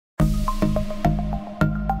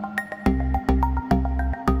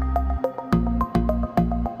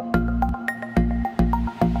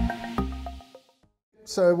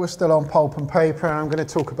So we're still on pulp and paper, and I'm going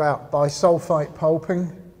to talk about bisulphite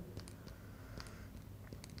pulping.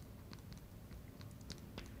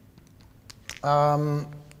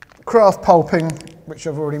 Craft pulping, which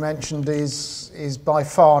I've already mentioned, is by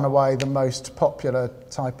far and away the most popular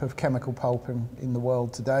type of chemical pulping in the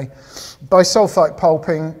world today. Bisulphite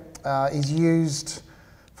pulping is used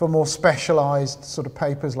for more specialised sort of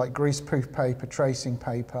papers like greaseproof paper, tracing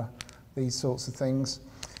paper, these sorts of things.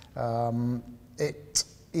 It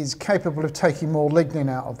is capable of taking more lignin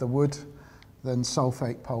out of the wood than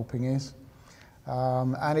sulphate pulping is.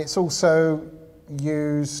 And it's also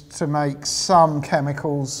used to make some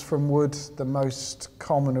chemicals from wood, the most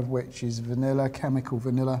common of which is vanilla. Chemical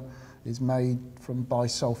vanilla is made from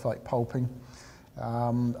bisulphite pulping.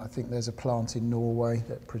 I think there's a plant in Norway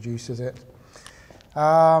that produces it.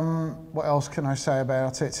 What else can I say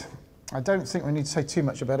about it? I don't think we need to say too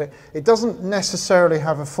much about it. It doesn't necessarily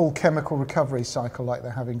have a full chemical recovery cycle like they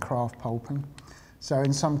have in craft pulping. So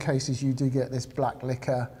in some cases you do get this black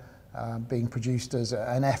liquor being produced as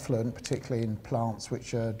an effluent, particularly in plants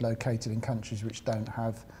which are located in countries which don't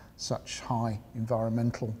have such high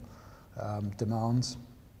environmental demands.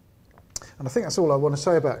 And I think that's all I want to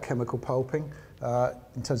say about chemical pulping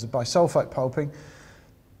in terms of bisulphite pulping.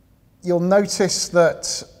 You'll notice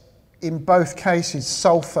that in both cases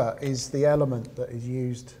sulphur is the element that is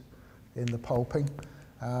used in the pulping.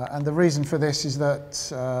 And the reason for this is that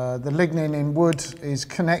the lignin in wood is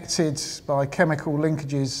connected by chemical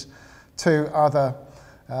linkages to other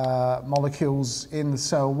molecules in the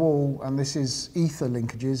cell wall, and this is ether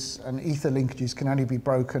linkages, and ether linkages can only be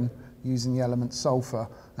broken using the element sulphur.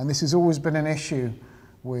 And this has always been an issue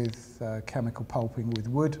with chemical pulping with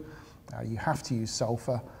wood. You have to use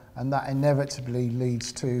sulphur, and that inevitably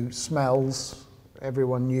leads to smells.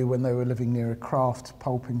 Everyone knew when they were living near a craft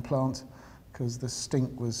pulping plant, because the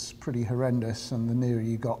stink was pretty horrendous, and the nearer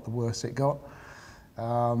you got, the worse it got.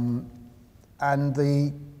 And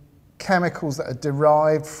the chemicals that are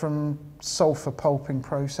derived from sulphur pulping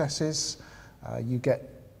processes, you get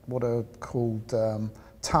what are called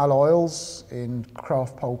tall oils in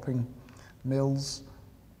craft pulping mills.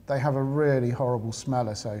 They have a really horrible smell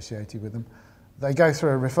associated with them. They go through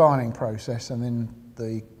a refining process, and then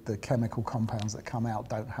the chemical compounds that come out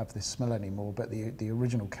don't have this smell anymore, but the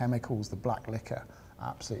original chemicals, the black liquor,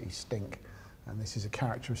 absolutely stink. And this is a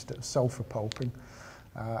characteristic of sulphur pulping.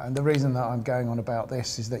 And the reason that I'm going on about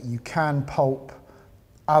this is that you can pulp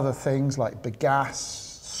other things like bagasse,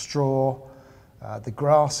 straw, the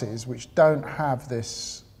grasses, which don't have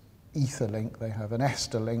this ether link. They have an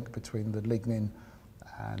ester link between the lignin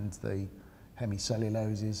and the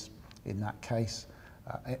hemicelluloses in that case.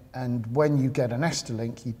 And when you get an ester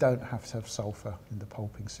link, you don't have to have sulphur in the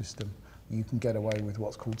pulping system. You can get away with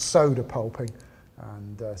what's called soda pulping,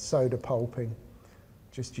 and soda pulping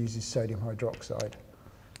just uses sodium hydroxide.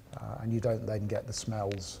 And you don't then get the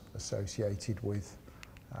smells associated with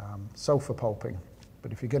sulphur pulping.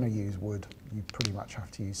 But if you're going to use wood, you pretty much have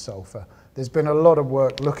to use sulphur. There's been a lot of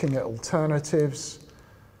work looking at alternatives.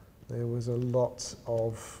 There was a lot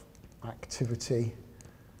of activity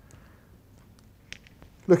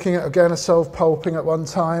looking at organosolv pulping at one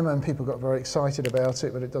time, and people got very excited about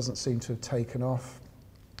it, but it doesn't seem to have taken off.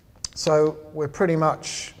 So we're pretty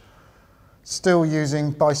much still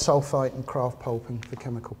using bisulphite and craft pulping for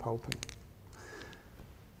chemical pulping.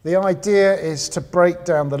 The idea is to break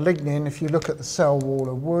down the lignin. If you look at the cell wall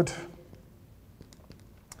of wood,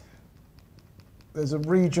 there's a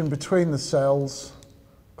region between the cells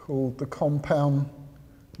called the compound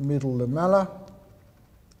middle lamella,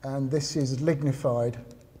 and this is lignified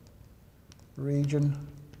region,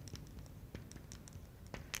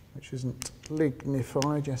 which isn't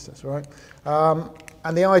lignified, yes, that's right.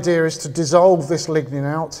 And the idea is to dissolve this lignin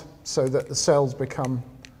out so that the cells become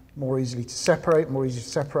more easy to separate,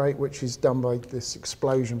 which is done by this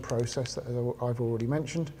explosion process that I've already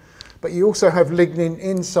mentioned. But you also have lignin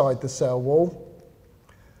inside the cell wall,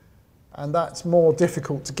 and that's more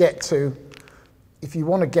difficult to get to. If you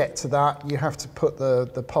want to get to that, you have to put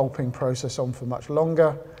the pulping process on for much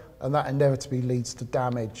longer, and that inevitably leads to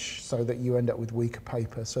damage so that you end up with weaker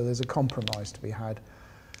paper. So there's a compromise to be had.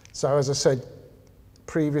 So as I said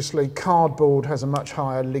previously, cardboard has a much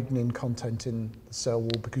higher lignin content in the cell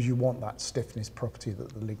wall because you want that stiffness property that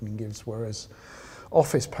the lignin gives, whereas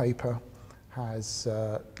office paper has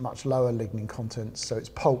much lower lignin content, so it's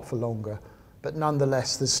pulped for longer. But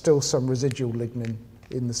nonetheless, there's still some residual lignin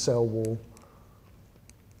in the cell wall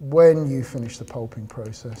when you finish the pulping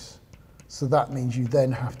process. So that means you then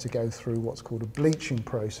have to go through what's called a bleaching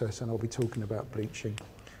process, and I'll be talking about bleaching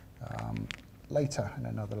later in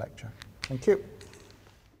another lecture. Thank you.